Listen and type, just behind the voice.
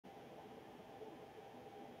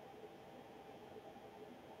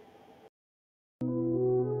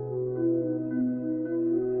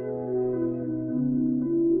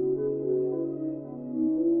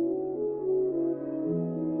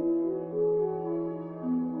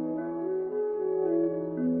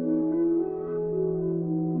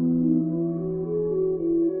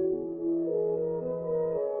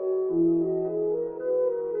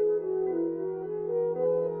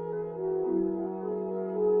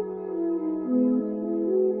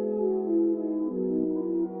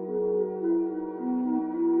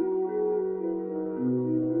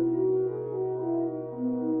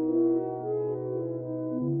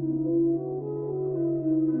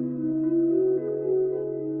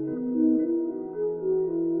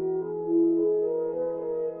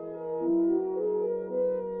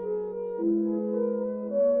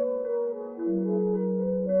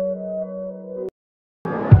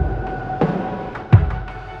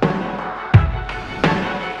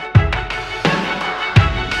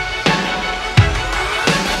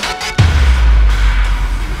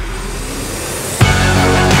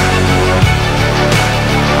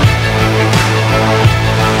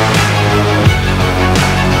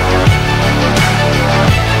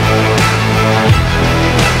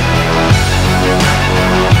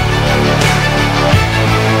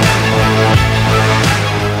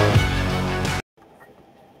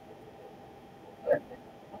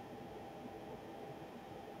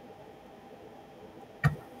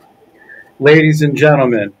Ladies and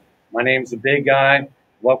gentlemen, my name's the Big Guy.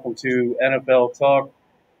 Welcome to NFL Talk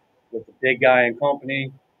with the Big Guy and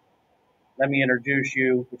Company. Let me introduce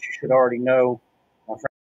you, which you should already know, my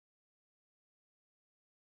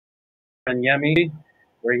friend Yemi.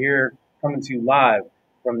 We're here coming to you live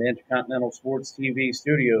from the Intercontinental Sports TV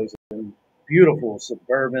studios in beautiful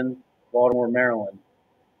suburban Baltimore, Maryland.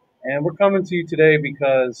 And we're coming to you today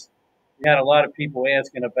because we had a lot of people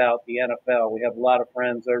asking about the NFL. We have a lot of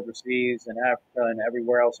friends overseas in Africa and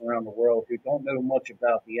everywhere else around the world who don't know much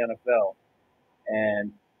about the NFL.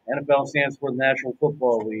 And NFL stands for the National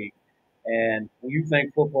Football League. And when you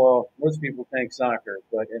think football, most people think soccer.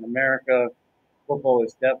 But in America, football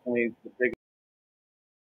is definitely the biggest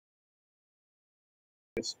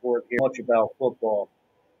sport here. Much about football.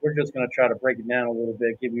 We're just going to try to break it down a little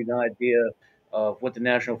bit, give you an idea of what the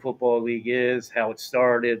National Football League is, how it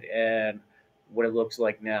started, and what it looks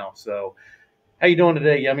like now. So, how you doing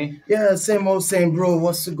today, Yummy? Yeah, same old same, bro.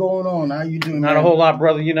 What's going on? How you doing, Not a man? whole lot,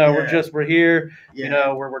 brother. Yeah, We're here.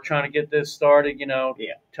 yeah, We're trying to get this started.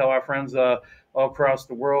 yeah. Tell our friends all across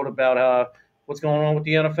the world about what's going on with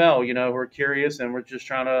the NFL. We're curious and we're just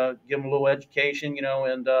trying to give them a little education.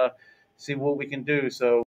 And see what we can do.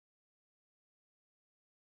 So,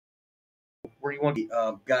 where do you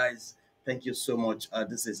want? Guys, thank you so much.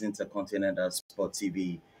 This is Intercontinental Sport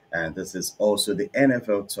TV, and this is also the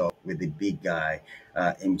NFL Talk with the big guy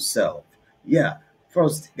himself. Yeah.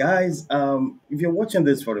 First, guys, if you're watching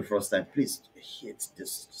this for the first time, please hit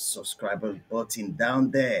this subscriber button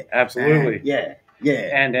down there. And Absolutely. yeah, yeah.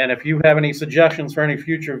 And if you have any suggestions for any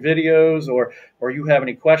future videos, or you have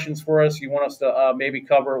any questions for us, you want us to maybe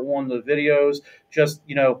cover on the videos, just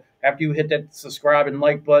after you hit that subscribe and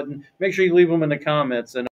like button, make sure you leave them in the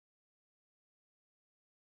comments, and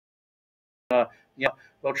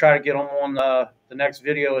we'll try to get them on the next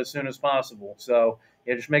video as soon as possible. So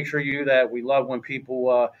yeah, just make sure you do that. We love when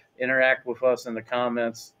people interact with us in the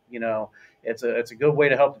comments. It's a good way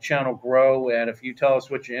to help the channel grow. And if you tell us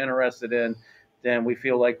what you're interested in, then we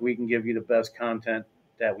feel like we can give you the best content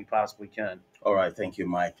that we possibly can. All right, thank you,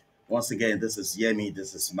 Mike. Once again, this is Yemi.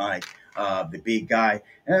 This is Mike, the big guy.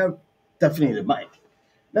 Definitely, Mike.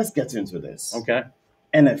 Let's get into this. Okay.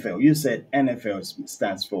 NFL. You said NFL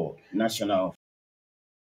stands for National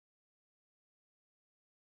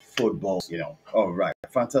Football. All right,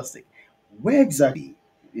 fantastic. Where exactly,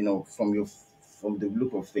 from the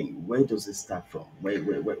look of things, where does it start from? Where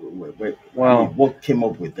Well, what came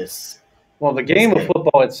up with this? well, the This game of game.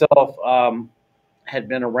 football itself had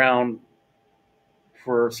been around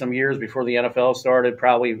for some years before the NFL started,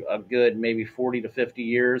 probably a good maybe 40 to 50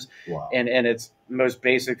 years Wow. in its most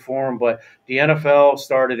basic form. But the NFL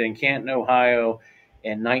started in Canton, Ohio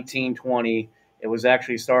in 1920. It was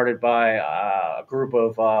actually started by a group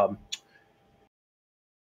of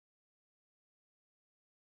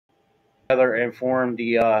together and formed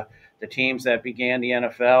the teams that began the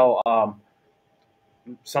NFL.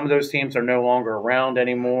 Some of those teams are no longer around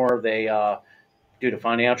anymore. They due to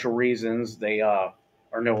financial reasons, they are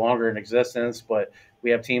no longer in existence. But we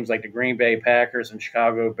have teams like the Green Bay Packers and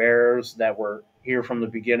Chicago Bears that were here from the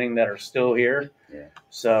beginning that are still here. Yeah.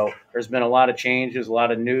 So there's been a lot of changes, a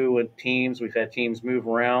lot of new teams. We've had teams move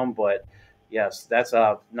around, but yes, that's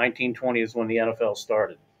 1920 is when the NFL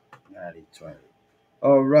started. 1920.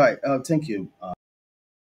 All right. Thank you.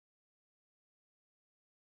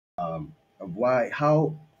 Why?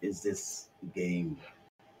 How is this game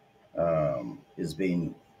is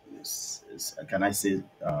being, can I say,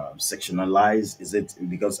 sectionalized? Is it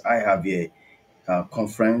because I have a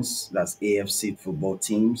conference that's AFC football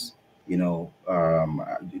teams? Can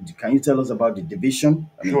you tell us about the division?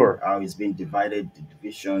 I mean, Sure, how it's been divided, the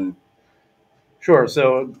division. sure.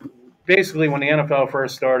 So basically, when the NFL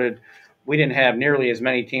first started, we didn't have nearly as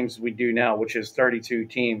many teams as we do now, which is 32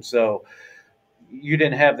 teams. So you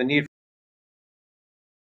didn't have the need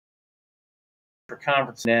for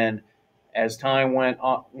conference. And then as time went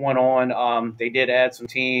on, they did add some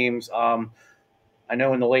teams. I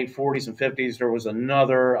know in the late 40s and 50s there was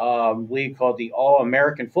another league called the All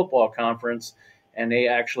American Football Conference, and they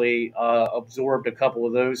actually absorbed a couple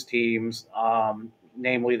of those teams.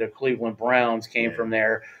 Namely, the Cleveland Browns came Yeah. from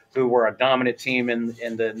there, who were a dominant team in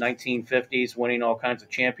the 1950s, winning all kinds of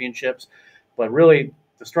championships. But really,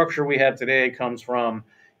 the structure we have today comes from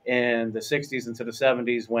in the 60s into the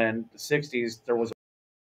 70s, when the 60s there was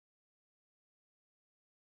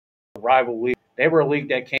a rival league. They were a league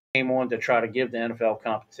that came on to try to give the NFL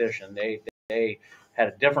competition. They had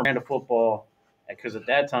a different brand of football because at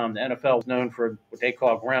that time the NFL was known for what they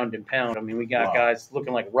call ground and pound. I mean, we got Wow. guys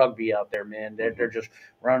looking like rugby out there, man. They're Mhm. just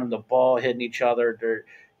running the ball, hitting each other. They're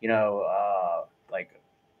like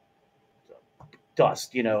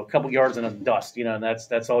dust, a couple yards in the dust, and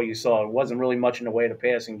that's all you saw. It wasn't really much in the way of the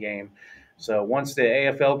passing game. So once the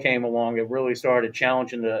AFL came along, it really started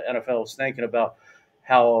challenging the NFL's thinking about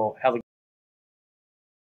how the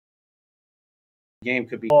game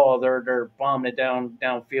could be. Oh, they're bombing it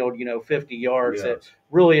downfield, 50 yards. That Yes.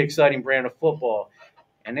 really exciting brand of football.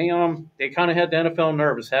 And they kind of had the NFL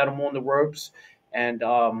nervous, had them on the ropes, and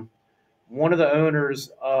one of the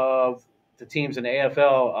owners of the teams in the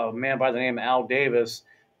AFL, a man by the name of Al Davis.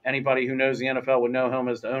 Anybody who knows the NFL would know him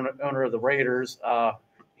as the owner of the Raiders,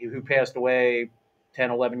 who passed away 10,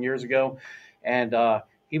 11 years ago. And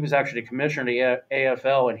he was actually the commissioner of the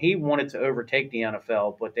AFL, and he wanted to overtake the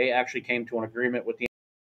NFL, but they actually came to an agreement with the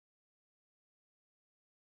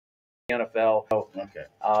NFL. Okay.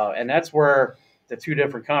 And that's where the two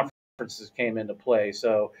different conferences came into play.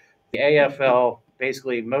 So the AFL,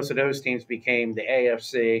 basically, most of those teams became the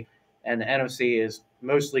AFC, and the NFC is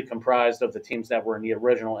mostly comprised of the teams that were in the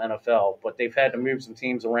original NFL. But they've had to move some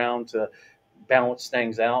teams around to balance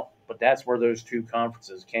things out. But that's where those two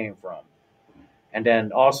conferences came from. And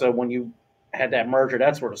then also, when you had that merger,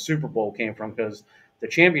 that's where the Super Bowl came from, because the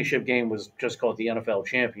championship game was just called the NFL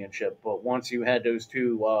Championship. But once you had those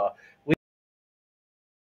two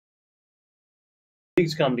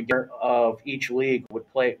leagues come together, of each league would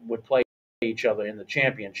play each other in the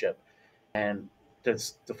championship, and to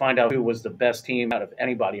find out who was the best team out of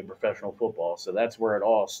anybody in professional football. So that's where it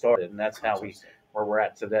all started, and that's where we're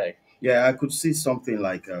at today. Yeah, I could see something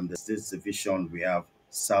like this division. We have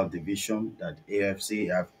South Division, that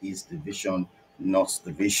AFC, have East Division, North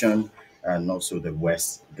Division, and also the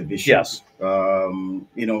West Division. Yes,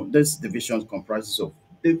 This division comprises of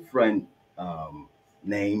different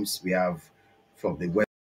names. We have from the West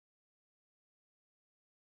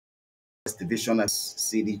Division as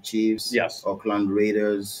City Chiefs, yes. Oakland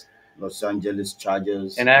Raiders, Los Angeles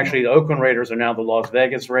Chargers. And actually, the Oakland Raiders are now the Las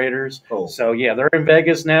Vegas Raiders. Oh, So yeah, they're in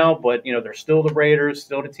Vegas now, but they're still the Raiders,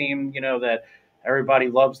 still the team that everybody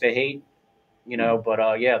loves to hate.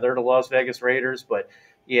 But yeah, they're the Las Vegas Raiders. But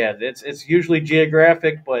yeah, it's usually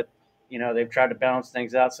geographic, but they've tried to balance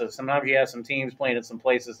things out. So sometimes you have some teams playing in some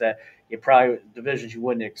places that you probably divisions you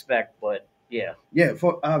wouldn't expect. But yeah, yeah.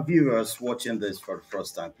 For our viewers watching this for the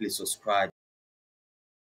first time, please subscribe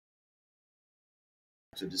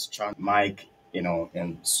to this channel, Mike.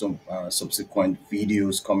 And some subsequent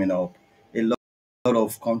videos coming up. A lot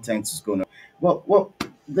of content is going to. Well,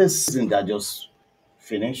 this season that just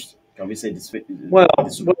finished. Can we say this? well,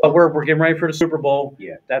 This we're getting ready for the Super Bowl.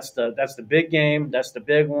 yeah. That's the big game. That's the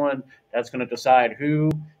big one. That's going to decide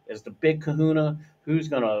who is the big Kahuna, who's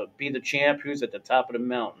going to be the champ, who's at the top of the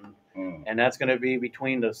mountain, Mm. and that's going to be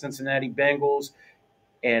between the Cincinnati Bengals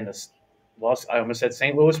and I almost said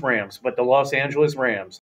St. Louis Rams, but the Los Angeles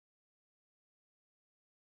Rams.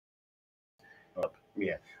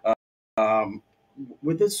 Yeah. Um,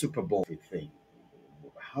 with the Super Bowl thing,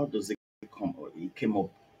 how does it come? It came up.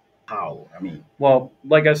 How? I mean, Well,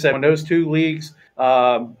 like I said, when those two leagues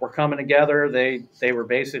were coming together, they were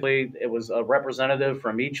basically, it was a representative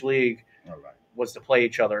from each league all right. was to play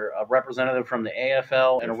each other, a representative from the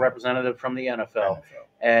AFL and a representative from the NFL. NFL.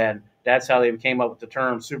 And that's how they came up with the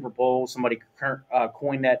term Super Bowl. Somebody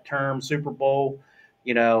coined that term Super Bowl,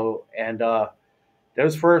 and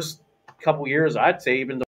those first couple years, I'd say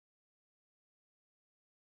even the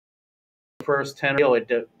first 10, it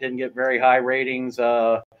didn't get very high ratings.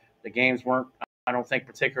 The games weren't, I don't think,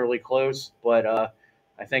 particularly close, but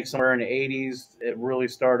I think somewhere in the 80s, it really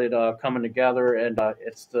started coming together, and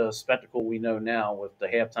it's the spectacle we know now with the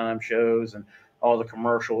halftime shows and all the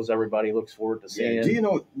commercials everybody looks forward to seeing. Yeah. Do you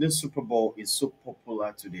know this Super Bowl is so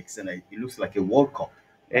popular to the extent that it looks like a World Cup?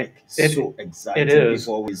 It, Like, it, so exciting. it is.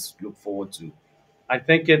 People always look forward to. I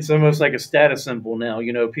think it's almost like a status symbol now.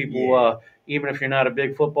 People, Yeah. even if you're not a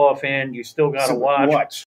big football fan, you still got to So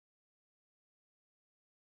watch.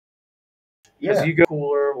 Because Yeah. you go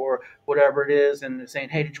cooler or whatever it is, and saying,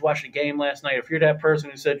 "Hey, did you watch the game last night?" If you're that person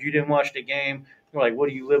who said you didn't watch the game, you're like, "What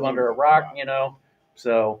do you live under a rock?"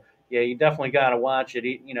 So yeah, you definitely got to watch it.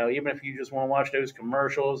 Even if you just want to watch those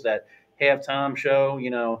commercials, that halftime show,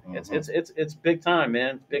 it's big time,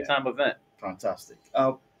 man. It's a big Yeah. time event. Fantastic.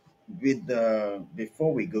 With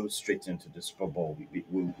before we go straight into the Super Bowl,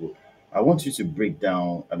 I want you to break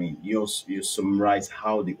down. I mean, you summarize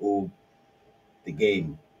how the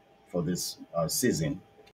game for this season.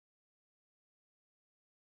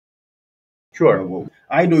 Sure. Well,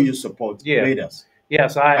 I know you support Yeah. Raiders.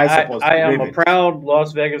 Yes, I I suppose am a Ravens. proud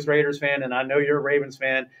Las Vegas Raiders fan, and I know you're a Ravens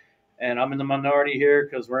fan, and I'm in the minority here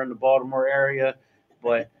because we're in the Baltimore area.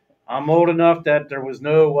 But I'm old enough that there was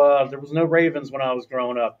no Ravens when I was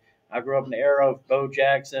growing up. I grew up in the era of Bo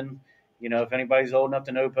Jackson, You know, if anybody's old enough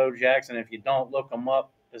to know Bo Jackson, if you don't, look him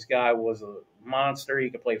up. This guy was a monster. He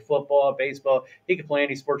could play football, baseball. He could play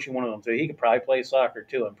any sport you wanted him to. He could probably play soccer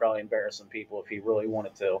too, and probably embarrass some people if he really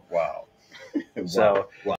wanted to. Wow. So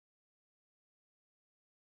Wow.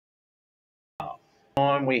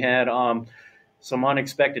 on, we had some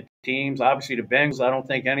unexpected teams. Obviously, the Bengals. I don't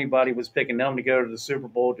think anybody was picking them to go to the Super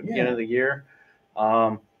Bowl at the beginning of the year.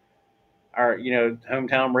 Our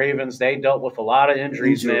hometown Ravens, they dealt with a lot of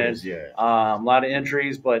injuries, man. Yeah. A lot of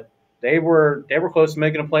injuries, but they were close to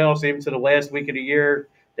making the playoffs even to the last week of the year.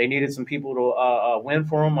 They needed some people to win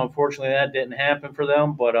for them. Unfortunately, that didn't happen for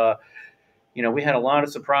them. But we had a lot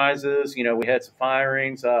of surprises. We had some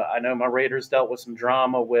firings. I know my Raiders dealt with some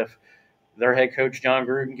drama with their head coach John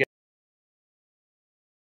Gruden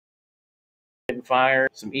getting fired.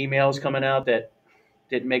 Some emails coming out that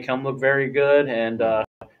didn't make him look very good, and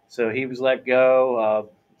so he was let go.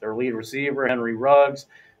 Their lead receiver, Henry Ruggs,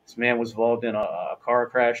 this man was involved in a car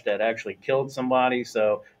crash that actually killed somebody,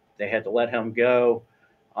 so they had to let him go.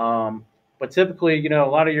 But typically, a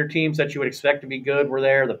lot of your teams that you would expect to be good were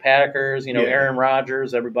there. The Packers, Aaron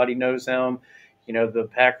Rodgers, everybody knows him. The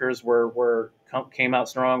Packers came out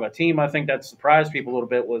strong. A team I think that surprised people a little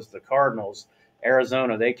bit was the Cardinals,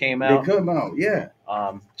 Arizona. They came out. They come out, yeah.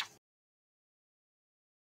 I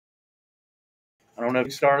don't know if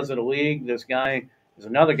he stars of the league. This guy is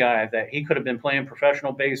another guy that he could have been playing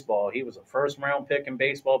professional baseball. He was a first-round pick in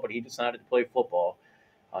baseball, but he decided to play football.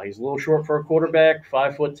 He's a little short for a quarterback,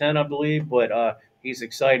 5'10", I believe, but he's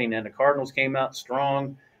exciting. And the Cardinals came out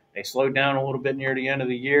strong. They slowed down a little bit near the end of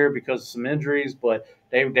the year because of some injuries, but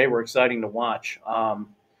they were exciting to watch.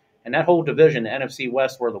 And that whole division, the NFC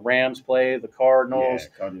West, where the Rams play, the Cardinals,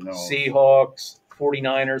 Seahawks,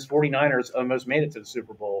 49ers. 49ers almost made it to the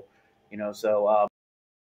Super Bowl. So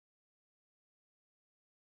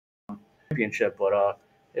championship, but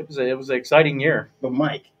it was an exciting year. But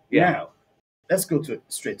Mike, now let's go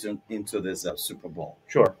straight into this Super Bowl.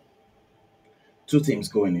 Sure. Two teams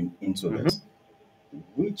going into this.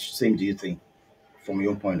 Which team do you think, from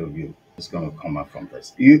your point of view, is going to come out from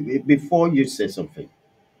this? Before you say something,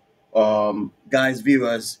 guys,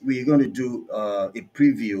 viewers, we're going to do a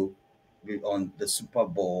preview on the Super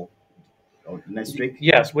Bowl next week.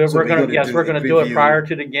 Yes, we're going to do it prior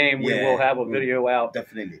to the game. We will have a video out.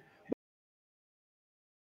 Definitely.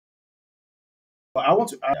 But I want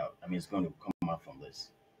to add out. I mean, it's going to come out from this.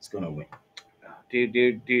 It's going to win. Do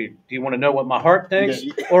you want to know what my heart thinks,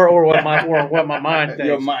 or what my mind thinks?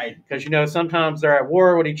 Your mind, because sometimes they're at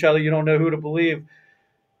war with each other. You don't know who to believe.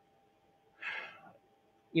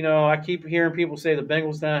 I keep hearing people say the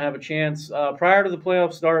Bengals don't have a chance. Prior to the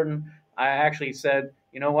playoffs starting, I actually said,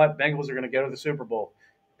 you know what, Bengals are going to go to the Super Bowl.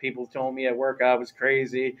 People told me at work I was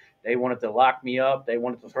crazy. They wanted to lock me up. They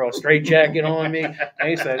wanted to throw a straitjacket on me.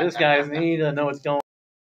 They said, this guy's he doesn't know what's going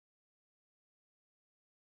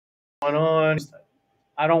on.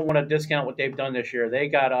 I don't want to discount what they've done this year. They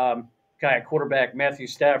got guy at quarterback, Matthew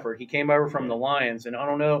Stafford. He came over from the Lions, and I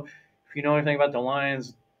don't know if you know anything about the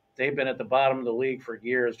Lions. They've been at the bottom of the league for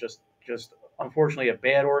years. Just unfortunately a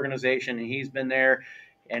bad organization, and he's been there,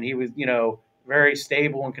 and he was very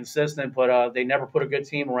stable and consistent, but they never put a good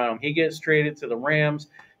team around him. He gets traded to the Rams.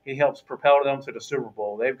 He helps propel them to the Super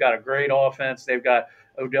Bowl. They've got a great offense. They've got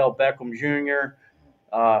Odell Beckham Jr.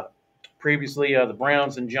 Previously, the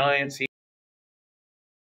Browns and Giants.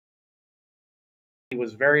 He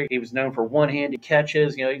was known for one-handed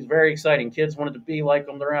catches. He's very exciting. Kids wanted to be like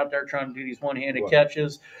him. They're out there trying to do these one-handed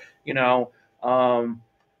catches. And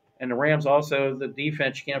the Rams also, the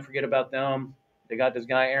defense, you can't forget about them. They got this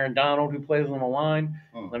guy, Aaron Donald, who plays on the line.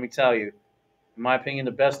 Let me tell you, in my opinion,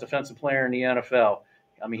 the best defensive player in the NFL.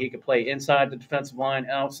 I mean, he could play inside the defensive line,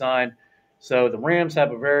 outside. So the Rams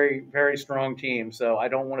have a very, very strong team. So I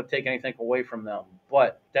don't want to take anything away from them.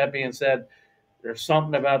 But that being said, there's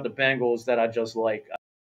something about the Bengals that I just like.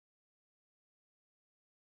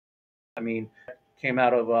 I mean, came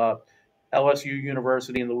out of LSU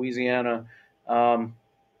University in Louisiana.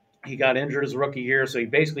 He got injured his rookie year, so he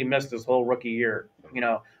basically missed his whole rookie year.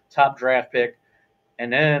 Top draft pick,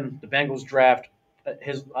 and then the Bengals draft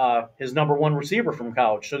his number one receiver from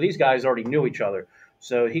college. So these guys already knew each other.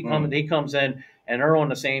 So he comes in, and they're on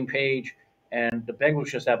the same page. And the Bengals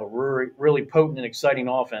just have a really, really potent and exciting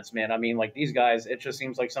offense, man. I mean, like these guys, it just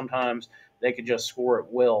seems like sometimes they could just score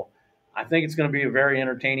at will. I think it's going to be a very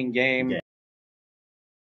entertaining game.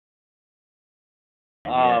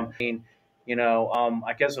 I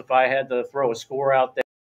guess if I had to throw a score out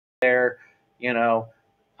there,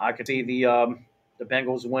 I could see the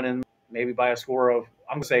Bengals winning maybe by a score of,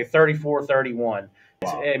 I'm going to say 34-31.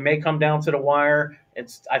 Wow. It may come down to the wire.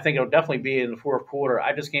 I think it'll definitely be in the fourth quarter.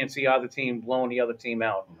 I just can't see either team blowing the other team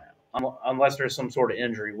out unless there's some sort of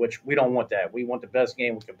injury, which we don't want that. We want the best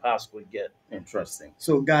game we can possibly get. Interesting.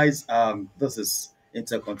 So, guys, this is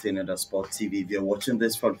Intercontinental Sport TV. If you're watching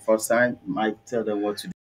this for the first time, Mike, tell them what to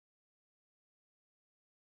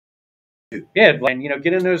do. Yeah, and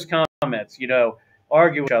get in those comments.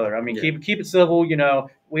 Argue with each other. I mean, Yeah. keep it civil.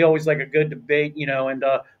 We always like a good debate. And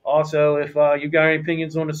also if you got any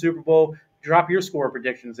opinions on the Super Bowl, drop your score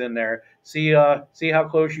predictions in there. See how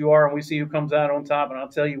close you are, and we see who comes out on top. And I'll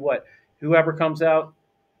tell you what, whoever comes out,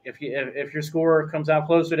 if your score comes out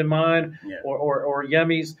closer than mine Yeah. or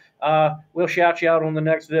Yemi's, we'll shout you out on the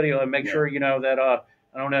next video and make Yeah. sure that I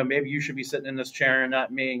don't know, maybe you should be sitting in this chair and not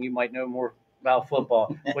me, and you might know more about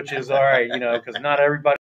football, which is all right, because not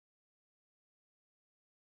everybody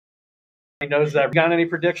knows that. Got any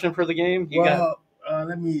prediction for the game?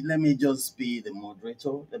 Let me just be the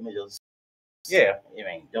moderator. Let me just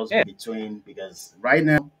just between, because right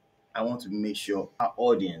now I want to make sure our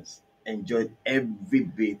audience enjoyed every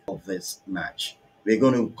bit of this match. We're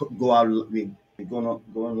gonna go out. We're gonna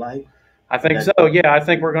go on live. I think so. Yeah, I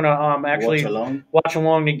think we're gonna actually watch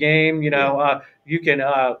along the game. You can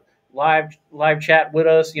live chat with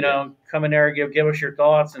us. Come in there and give us your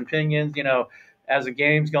thoughts and opinions. As the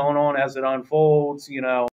game's going on, as it unfolds.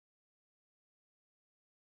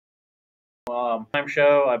 Time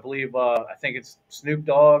show. I believe. I think it's Snoop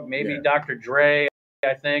Dogg, maybe Dr. Dre.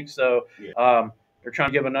 I think so. Yeah. They're trying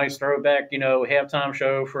to give a nice throwback, halftime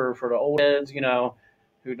show for the old heads,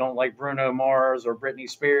 who don't like Bruno Mars or Britney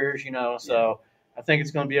Spears, So I think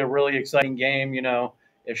it's going to be a really exciting game.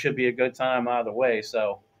 It should be a good time either way.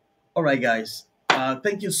 So, all right, guys.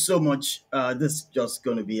 Thank you so much. This is just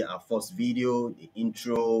going to be our first video, the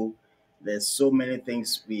intro. There's so many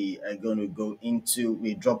things we are going to go into.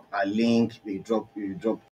 We drop a link. We drop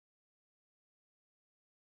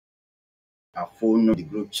our phone number, the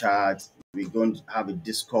group chat. We're going to have a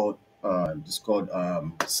Discord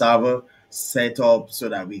server set up so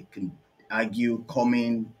that we can argue,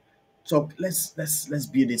 comment, talk. Let's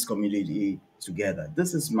build this community together.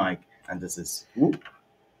 This is Mike, and this is who?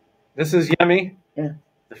 This is Yemi,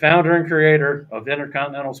 the founder and creator of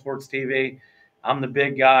Intercontinental Sports TV. I'm the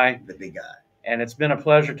big guy. The big guy. And it's been a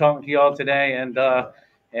pleasure talking to you all today.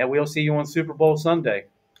 And we'll see you on Super Bowl Sunday.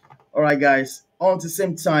 All right, guys. On the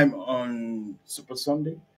same time on Super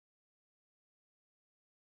Sunday.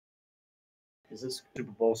 Is this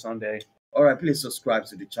Super Bowl Sunday? All right. Please subscribe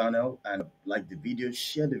to the channel and like the video.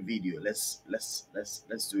 Share the video. Let's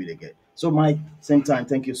do it again. So, Mike, same time.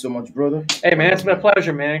 Thank you so much, brother. Hey, man, it's been a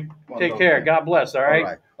pleasure, man. Take care. God bless. All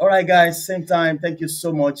right. All right, guys. Same time. Thank you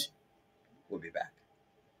so much. We'll be back.